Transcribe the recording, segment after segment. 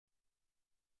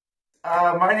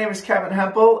My name is Keven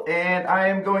Hempel, and I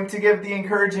am going to give the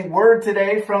encouraging word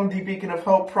today from the Beacon of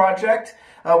Hope project.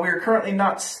 We are currently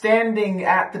not standing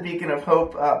at the Beacon of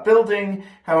Hope building.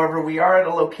 However, we are at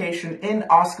a location in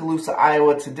Oskaloosa,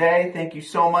 Iowa today. Thank you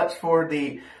so much for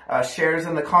the shares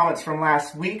and the comments from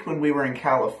last week when we were in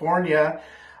California.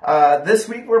 This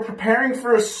week we're preparing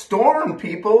for a storm,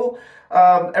 people.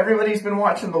 Everybody's been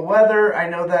watching the weather. I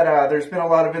know that there's been a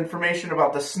lot of information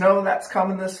about the snow that's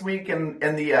coming this week and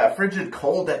the frigid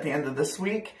cold at the end of this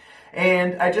week.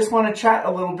 And I just want to chat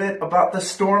a little bit about the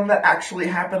storm that actually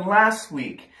happened last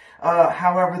week.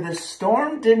 However, the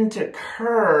storm didn't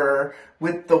occur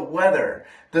with the weather.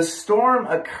 The storm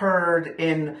occurred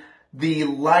in the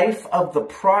life of the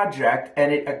project,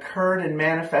 and it occurred and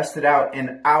manifested out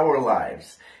in our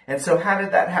lives. And so how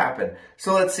did that happen?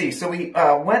 So let's see. So we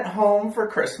went home for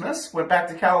Christmas, went back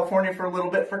to California for a little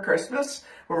bit for Christmas,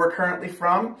 where we're currently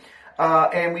from.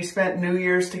 And we spent New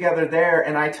Year's together there,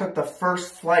 and I took the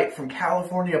first flight from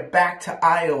California back to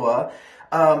Iowa.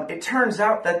 It turns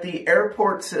out that the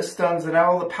airport systems and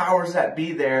all the powers that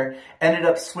be there ended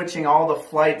up switching all the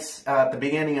flights at the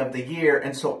beginning of the year.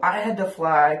 And so I had to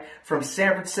fly from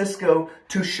San Francisco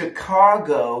to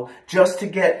Chicago just to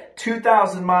get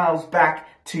 2,000 miles back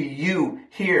to you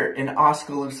here in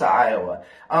Oskaloosa, Iowa.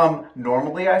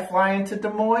 Normally I fly into Des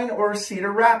Moines or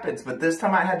Cedar Rapids, but this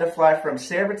time I had to fly from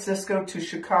San Francisco to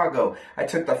Chicago. I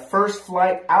took the first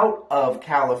flight out of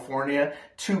California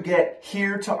to get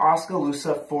here to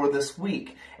Oskaloosa for this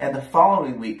week and the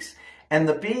following weeks. And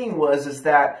the being is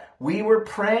that we were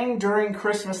praying during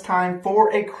Christmas time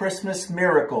for a Christmas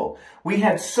miracle. We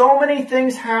had so many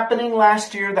things happening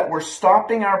last year that were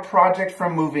stopping our project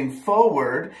from moving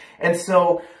forward. And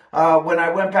so when I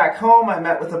went back home, I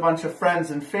met with a bunch of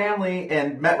friends and family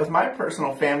and met with my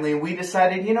personal family. And we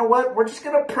decided, you know what? We're just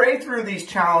going to pray through these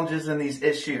challenges and these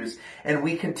issues. And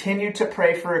we continued to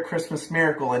pray for a Christmas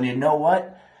miracle. And you know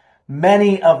what?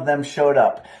 Many of them showed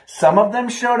up. Some of them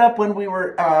showed up when we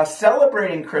were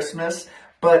celebrating Christmas,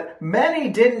 but many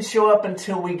didn't show up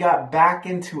until we got back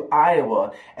into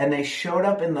Iowa, and they showed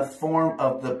up in the form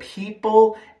of the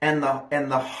people and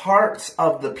the hearts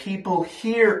of the people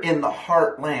here in the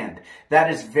heartland. That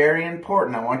is very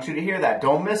important. I want you to hear that.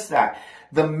 Don't miss that.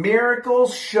 The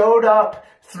miracles showed up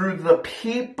through the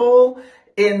people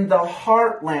in the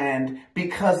heartland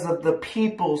because of the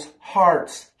people's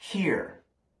hearts here.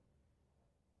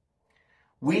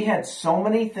 We had so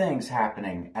many things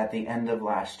happening at the end of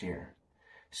last year.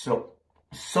 So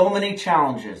many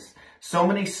challenges, so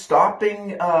many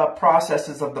stopping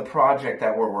processes of the projects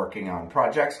we're working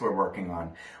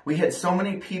on. We had so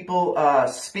many people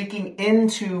speaking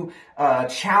into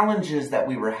challenges that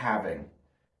we were having.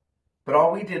 But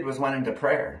all we did was went into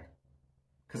prayer.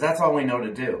 Because that's all we know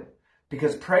to do.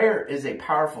 Because prayer is a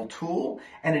powerful tool,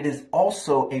 and it is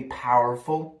also a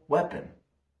powerful weapon.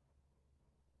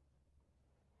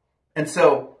 And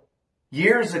so,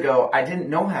 years ago, I didn't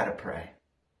know how to pray.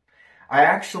 I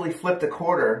actually flipped a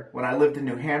quarter when I lived in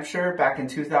New Hampshire back in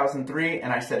 2003,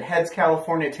 and I said, heads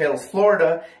California, tails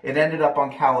Florida. It ended up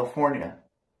on California.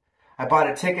 I bought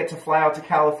a ticket to fly out to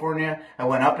California. I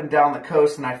went up and down the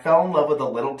coast, and I fell in love with a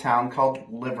little town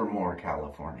called Livermore,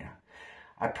 California.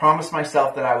 I promised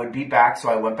myself that I would be back, so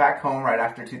I went back home right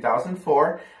after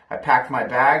 2004. I packed my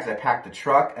bags, I packed the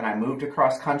truck, and I moved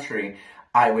across country.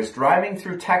 I was driving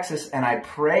through Texas, and I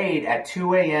prayed at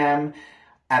 2 a.m.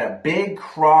 at a big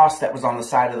cross that was on the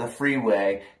side of the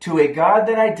freeway to a God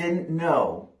that I didn't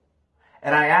know.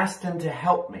 And I asked him to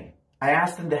help me. I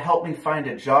asked him to help me find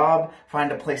a job,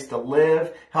 find a place to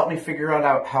live, help me figure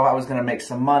out how I was going to make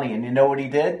some money. And you know what he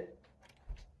did?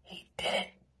 He did it.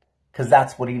 Because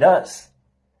that's what he does.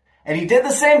 And he did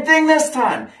the same thing this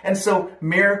time. And so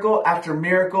miracle after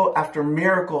miracle after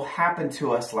miracle happened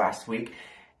to us last week.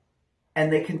 And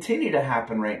they continue to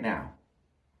happen right now.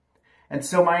 And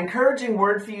so my encouraging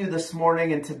word for you this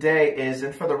morning and today is,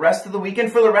 and for the rest of the week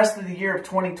and for the rest of the year of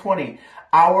 2020,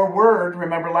 our word,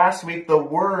 remember last week, the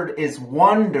word is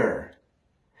wonder.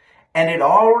 And it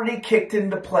already kicked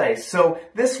into place. So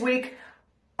this week,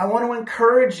 I want to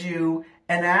encourage you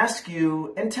and ask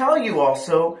you and tell you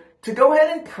also to go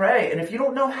ahead and pray. And if you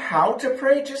don't know how to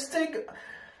pray, just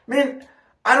man,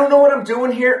 I don't know what I'm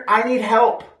doing here. I need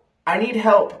help. I need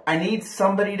help. I need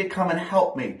somebody to come and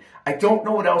help me. I don't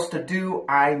know what else to do.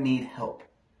 I need help.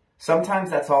 Sometimes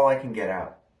that's all I can get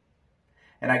out.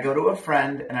 And I go to a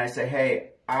friend and I say,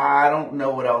 hey, I don't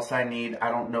know what else I need. I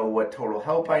don't know what total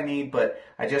help I need, but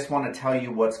I just want to tell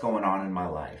you what's going on in my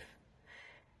life.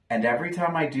 And every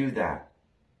time I do that,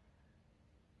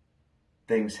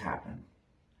 things happen.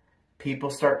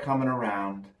 People start coming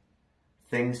around.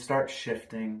 Things start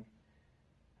shifting.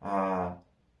 Uh,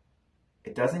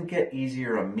 it doesn't get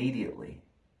easier immediately.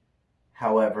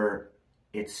 However,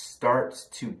 it starts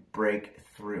to break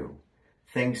through.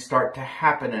 Things start to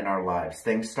happen in our lives.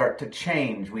 Things start to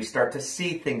change. We start to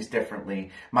see things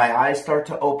differently. My eyes start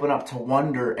to open up to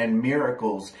wonder and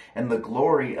miracles and the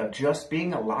glory of just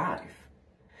being alive.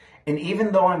 And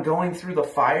even though I'm going through the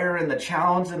fire and the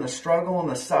challenge and the struggle and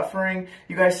the suffering,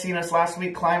 you guys seen us last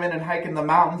week climbing and hiking the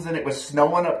mountains and it was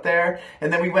snowing up there.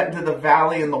 And then we went into the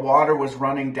valley and the water was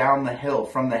running down the hill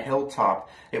from the hilltop.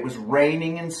 It was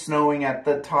raining and snowing at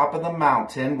the top of the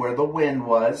mountain where the wind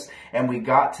was. And we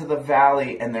got to the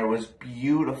valley and there was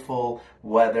beautiful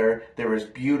weather. There was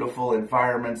beautiful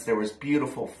environments. There was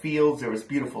beautiful fields. There was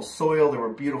beautiful soil. There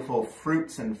were beautiful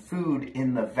fruits and food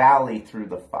in the valley through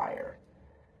the fire.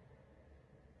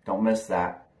 Don't miss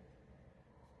that.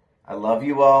 I love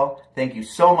you all. Thank you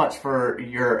so much for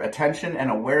your attention and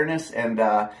awareness and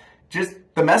just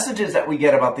the messages that we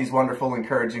get about these wonderful,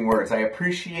 encouraging words. I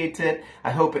appreciate it.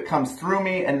 I hope it comes through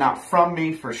me and not from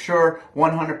me for sure.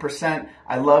 100%.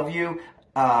 I love you.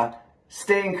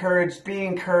 Stay encouraged. Be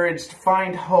encouraged.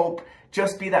 Find hope.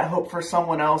 Just be that hope for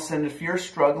someone else. And if you're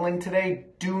struggling today,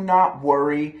 do not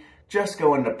worry. Just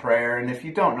go into prayer. And if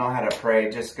you don't know how to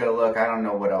pray, just go, look, I don't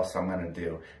know what else I'm going to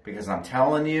do. Because I'm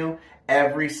telling you,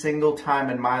 every single time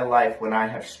in my life when I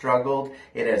have struggled,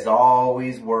 it has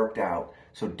always worked out.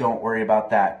 So don't worry about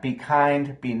that. Be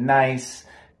kind, be nice,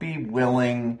 be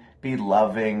willing, be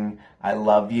loving. I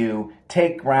love you.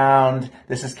 Take ground.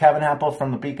 This is Keven Hempel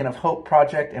from the Beacon of Hope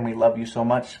Project, and we love you so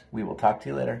much. We will talk to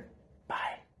you later.